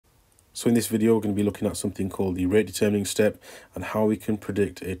So in this video, we're going to be looking at something called the rate determining step and how we can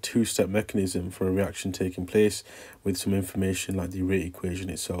predict a two-step mechanism for a reaction taking place with some information like the rate equation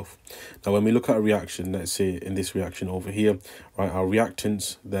itself. Now, when we look at a reaction, let's say in this reaction over here, right, our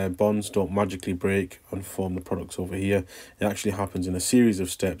reactants, their bonds don't magically break and form the products over here. It actually happens in a series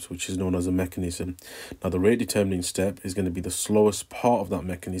of steps, which is known as a mechanism. Now, the rate determining step is going to be the slowest part of that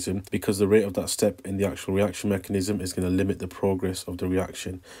mechanism because the rate of that step in the actual reaction mechanism is going to limit the progress of the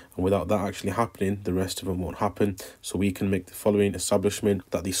reaction. And without that actually happening, the rest of them won't happen. So we can make the following establishment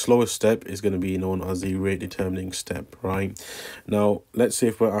that the slowest step is going to be known as the rate determining step, right? Now, let's say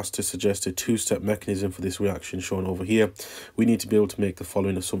if we're asked to suggest a two-step mechanism for this reaction shown over here, we need to be able to make the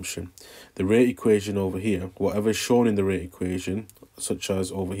following assumption. The rate equation over here, whatever is shown in the rate equation, such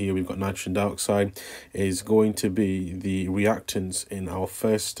as over here we've got nitrogen dioxide, is going to be the reactants in our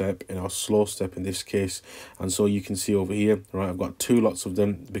first step, in our slow step in this case. And so you can see over here, right, I've got two lots of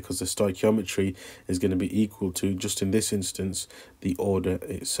them because the stoichiometry is going to be equal to, just in this instance, the order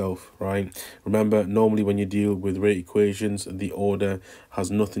itself, right? Remember, normally when you deal with rate equations, the order has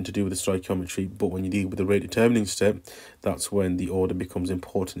nothing to do with the stoichiometry, but when you deal with the rate determining step, that's when the order becomes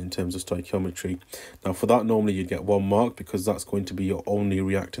important in terms of stoichiometry. Now, for that, normally you'd get 1 mark because that's going to be your only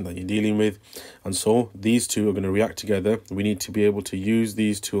reactant that you're dealing with. And so these two are going to react together. We need to be able to use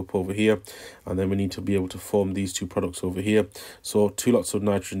these two up over here, and then we need to be able to form these two products over here. So 2 lots of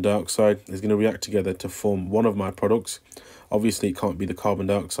nitrogen dioxide is going to react together to form one of my products. Obviously, it can't be the carbon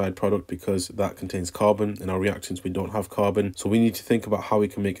dioxide product because that contains carbon. In our reactants, we don't have carbon. So we need to think about how we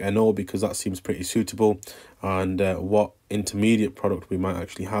can make NO because that seems pretty suitable, and what intermediate product we might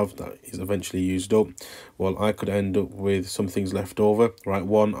actually have that is eventually used up. Well, I could end up with some things left over, right?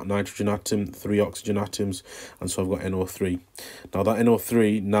 1 nitrogen atom, 3 oxygen atoms, and so I've got NO3. Now that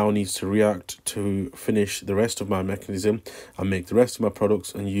NO3 now needs to react to finish the rest of my mechanism and make the rest of my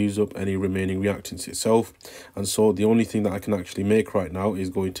products and use up any remaining reactants itself. And so the only thing that I can actually make right now is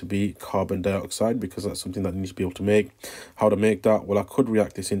going to be carbon dioxide because that's something that I need to be able to make. How to make that? Well, I could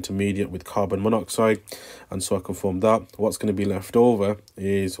react this intermediate with carbon monoxide, and so I can form that. What's going to be left over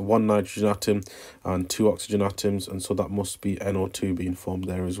is 1 nitrogen atom and 2 oxygen atoms, and so that must be NO2 being formed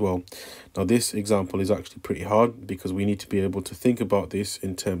there as well. Now this example is actually pretty hard because we need to be able to think about this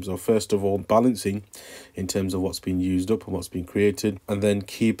in terms of, first of all, balancing in terms of what's being used up and what's being created, and then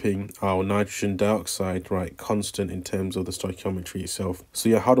keeping our nitrogen dioxide right constant in terms of the stoichiometry itself. So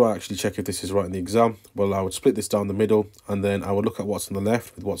yeah, how do I actually check if this is right in the exam? Well, I would split this down the middle, and then I would look at what's on the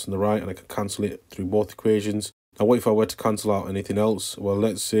left with what's on the right, and I can cancel it through both equations. Now, what if I were to cancel out anything else? Well,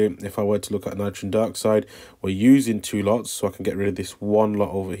 let's say if I were to look at nitrogen dioxide, we're using 2 lots, so I can get rid of this 1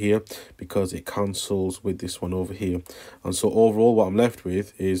 lot over here because it cancels with this one over here. And so overall, what I'm left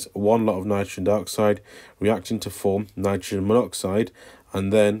with is 1 lot of nitrogen dioxide reacting to form nitrogen monoxide,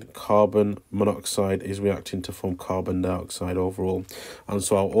 and then carbon monoxide is reacting to form carbon dioxide overall. And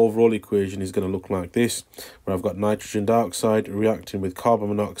so our overall equation is going to look like this, where I've got nitrogen dioxide reacting with carbon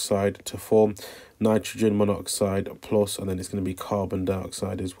monoxide to form nitrogen monoxide plus, and then it's going to be carbon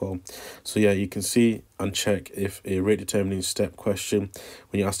dioxide as well. So yeah, you can see and check if a rate determining step question,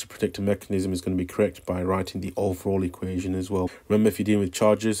 when you're asked to predict a mechanism, is going to be correct by writing the overall equation as well. Remember, if you're dealing with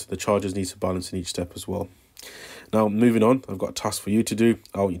charges, the charges need to balance in each step as well. Now, moving on, I've got a task for you to do.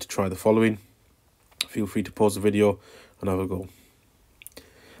 I want you to try the following. Feel free to pause the video and have a go.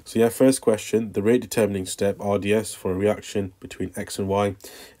 So yeah, first question, the rate determining step, RDS, for a reaction between X and Y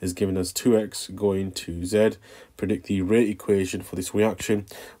is given as 2X going to Z. Predict the rate equation for this reaction.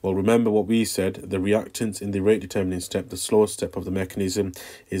 Well, remember what we said, the reactants in the rate determining step, the slowest step of the mechanism,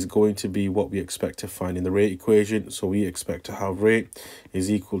 is going to be what we expect to find in the rate equation. So we expect to have rate is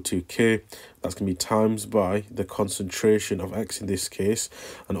equal to K. That's going to be times by the concentration of X in this case.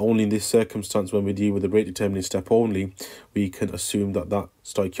 And only in this circumstance, when we deal with the rate determining step only, we can assume that that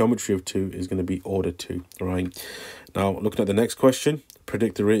stoichiometry of 2 is going to be order 2, right? Now, looking at the next question,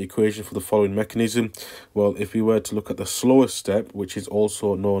 predict the rate equation for the following mechanism. Well, if we were to look at the slowest step, which is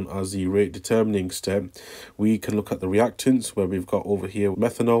also known as the rate determining step, we can look at the reactants, where we've got over here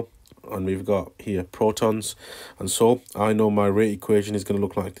methanol, and we've got here protons. And so I know my rate equation is going to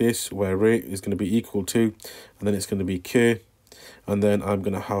look like this, where rate is going to be equal to, and then it's going to be K, and then I'm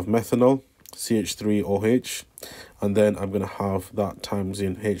going to have methanol, CH3OH, and then I'm going to have that times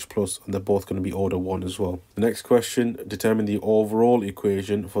in H plus, and they're both going to be order 1 as well. The next question, determine the overall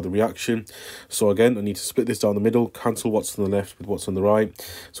equation for the reaction. So again, I need to split this down the middle, cancel what's on the left with what's on the right.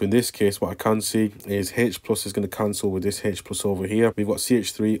 So in this case, what I can see is H plus is going to cancel with this H plus over here. We've got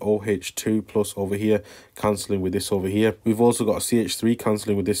CH3OH2 plus over here, cancelling with this over here. We've also got a CH3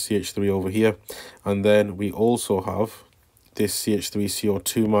 cancelling with this CH3 over here. And then we also have this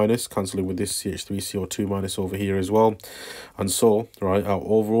CH3CO2 minus, cancelling with this CH3CO2 minus over here as well. And so, right, our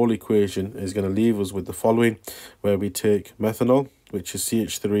overall equation is going to leave us with the following, where we take methanol, which is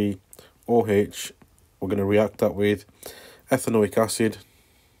CH3OH, we're going to react that with ethanoic acid,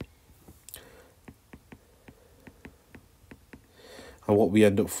 and what we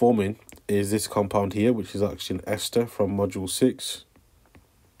end up forming is this compound here, which is actually an ester from module 6.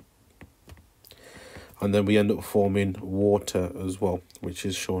 And then we end up forming water as well, which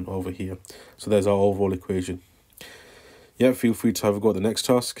is shown over here. So there's our overall equation. Yeah, feel free to have a go at the next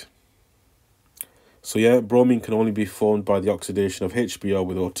task. So yeah, bromine can only be formed by the oxidation of HBr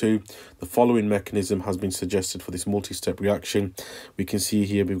with O2. The following mechanism has been suggested for this multi-step reaction. We can see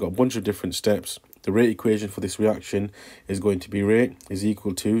here we've got a bunch of different steps. The rate equation for this reaction is going to be rate is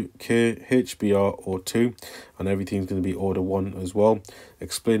equal to KHBrO2, and everything's going to be order 1 as well.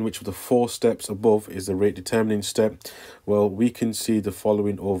 Explain which of the 4 steps above is the rate determining step. Well, we can see the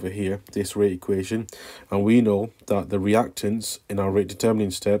following over here, this rate equation, and we know that the reactants in our rate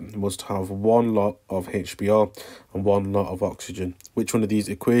determining step must have 1 lot of HBr and 1 lot of oxygen. Which one of these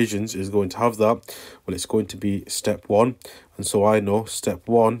equations is going to have that? Well, it's going to be step 1. And so I know step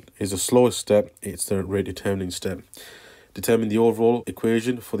 1 is the slowest step, it's the rate determining step. Determine the overall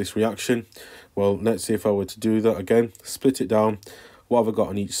equation for this reaction. Well, let's say if I were to do that again, split it down. What have I got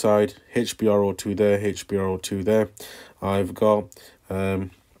on each side? HBrO2 there, HBrO2 there. I've got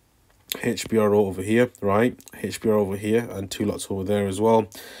HBrO over here, right? HBr over here and 2 lots over there as well.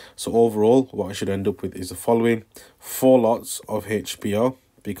 So overall, what I should end up with is the following: 4 lots of HBr,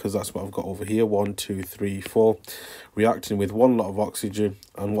 because that's what I've got over here, 1, 2, 3, 4, reacting with 1 lot of oxygen,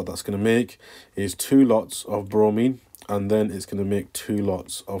 and what that's going to make is 2 lots of bromine, and then it's going to make 2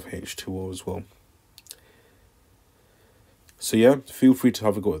 lots of H2O as well. So yeah, feel free to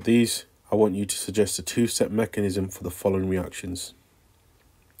have a go at these. I want you to suggest a 2-step mechanism for the following reactions.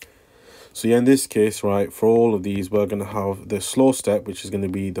 So yeah, in this case, right, for all of these, we're going to have the slow step, which is going to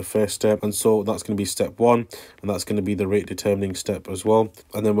be the first step. And so that's going to be step 1, and that's going to be the rate determining step as well.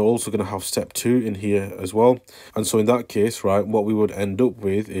 And then we're also going to have step 2 in here as well. And so in that case, right, what we would end up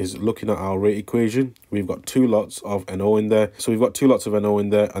with is looking at our rate equation. We've got 2 lots of NO in there. So we've got 2 lots of NO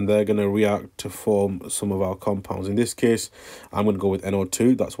in there, and they're going to react to form some of our compounds. In this case, I'm going to go with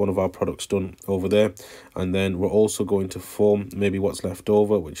NO2. That's one of our products done over there. And then we're also going to form maybe what's left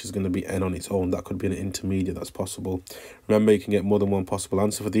over, which is going to be N on its own. That could be an intermediate, that's possible. Remember, you can get more than one possible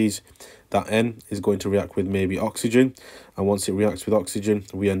answer for these. That N is going to react with maybe oxygen, and once it reacts with oxygen,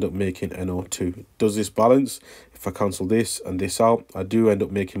 we end up making NO2. Does this balance? If I cancel this and this out, I do end up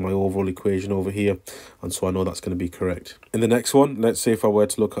making my overall equation over here, and so I know that's going to be correct. In the next one, let's say if I were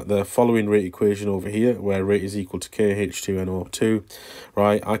to look at the following rate equation over here, where rate is equal to KH2NO2,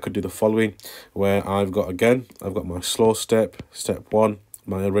 right, I could do the following, where I've got my slow step, step 1,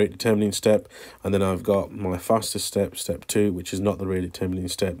 my rate determining step, and then I've got my fastest step, step 2, which is not the rate determining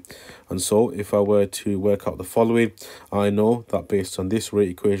step. And so if I were to work out the following, I know that based on this rate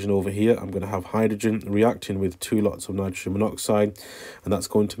equation over here, I'm going to have hydrogen reacting with 2 lots of nitrogen monoxide, and that's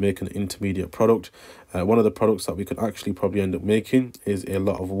going to make an intermediate product. One of the products that we could actually probably end up making is a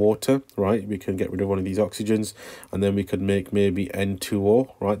lot of water, right? We can get rid of one of these oxygens, and then we could make maybe N2O,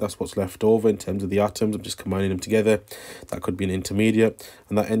 right? That's what's left over in terms of the atoms. I'm just combining them together. That could be an intermediate,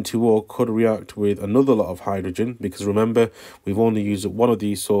 and that N2O could react with another lot of hydrogen, because remember, we've only used up one of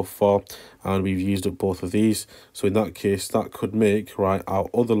these so far, and we've used up both of these. So in that case, that could make, right, our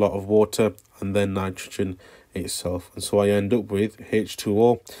other lot of water and then nitrogen itself. And so I end up with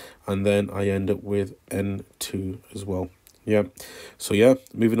H2O, and then I end up with N2 as well. Yeah, so yeah,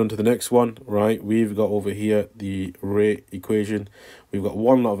 moving on to the next one, right, we've got over here the rate equation. We've got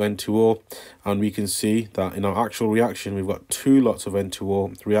 1 lot of N2O, and we can see that in our actual reaction, we've got 2 lots of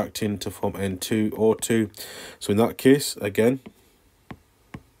N2O reacting to form N2O2. So in that case, again,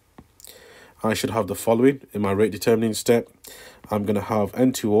 I should have the following in my rate determining step. I'm going to have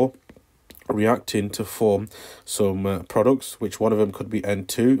N2O reacting to form some products, which one of them could be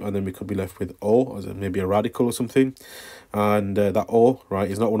N2, and then we could be left with O, as maybe a radical or something. And that O, right,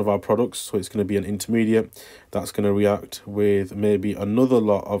 is not one of our products, so it's going to be an intermediate. That's going to react with maybe another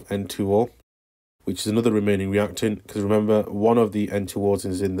lot of N2O, which is another remaining reactant, because remember, one of the N2Os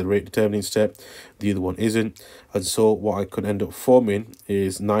is in the rate determining step, the other one isn't. And so what I could end up forming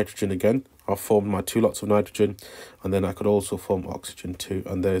is nitrogen again. I've formed my 2 lots of nitrogen, and then I could also form oxygen too,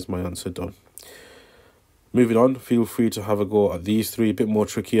 and there's my answer done. Moving on, feel free to have a go at these 3, a bit more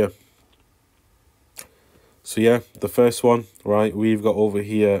trickier. So yeah, the first one, right, we've got over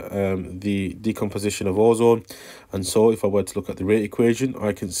here the decomposition of ozone. And so if I were to look at the rate equation,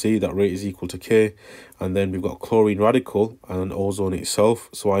 I can see that rate is equal to K. And then we've got chlorine radical and ozone itself.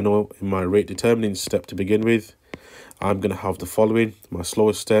 So I know in my rate determining step to begin with, I'm going to have the following. My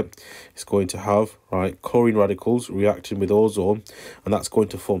slowest step is going to have, right, chlorine radicals reacting with ozone, and that's going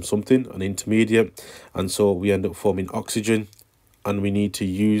to form something, an intermediate, and so we end up forming oxygen, and we need to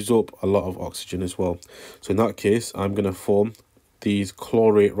use up a lot of oxygen as well. So in that case, I'm going to form these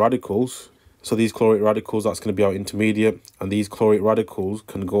chlorate radicals. So these chlorate radicals, that's going to be our intermediate, and these chlorate radicals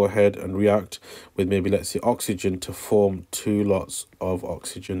can go ahead and react with maybe, let's say, oxygen to form 2 lots of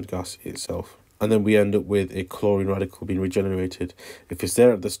oxygen gas itself. And then we end up with a chlorine radical being regenerated. If it's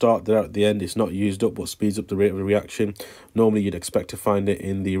there at the start, there at the end, it's not used up, but speeds up the rate of the reaction. Normally, you'd expect to find it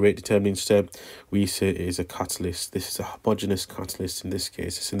in the rate determining step. We say it is a catalyst. This is a homogeneous catalyst in this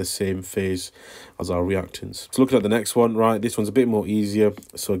case. It's in the same phase as our reactants. So looking at the next one, right, this one's a bit more easier.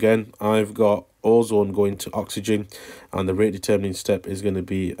 So again, I've got ozone going to oxygen, and the rate determining step is going to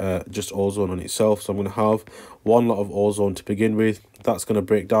be just ozone on itself. So I'm going to have 1 lot of ozone to begin with. That's going to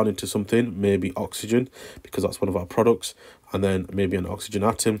break down into something, maybe oxygen, because that's one of our products, and then maybe an oxygen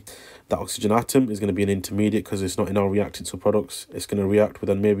atom. That oxygen atom is going to be an intermediate because it's not in our reactants or products. It's going to react with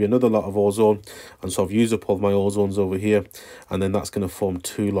then maybe another lot of ozone, and so I've used up all of my ozones over here, and then that's going to form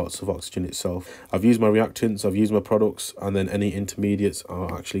 2 lots of oxygen itself. I've used my reactants, I've used my products, and then any intermediates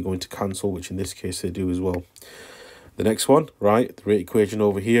are actually going to cancel, which in this case they do as well. The next one, right, the rate equation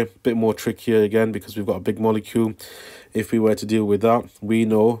over here, a bit more trickier again because we've got a big molecule. If we were to deal with that, we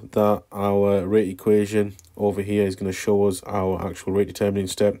know that our rate equation over here is going to show us our actual rate determining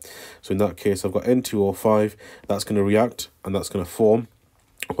step. So in that case, I've got N2O5, that's going to react, and that's going to form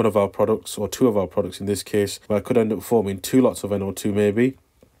one of our products, or 2 of our products in this case, where I could end up forming 2 lots of NO2 maybe.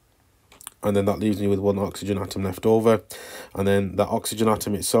 And then that leaves me with 1 oxygen atom left over, and then that oxygen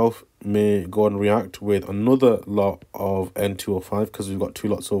atom itself may go and react with another lot of N2O5 because we've got 2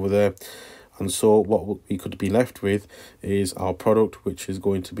 lots over there. And so what we could be left with is our product, which is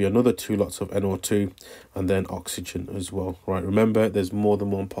going to be another 2 lots of NO2 and then oxygen as well, right? Remember, there's more than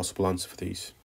one possible answer for these.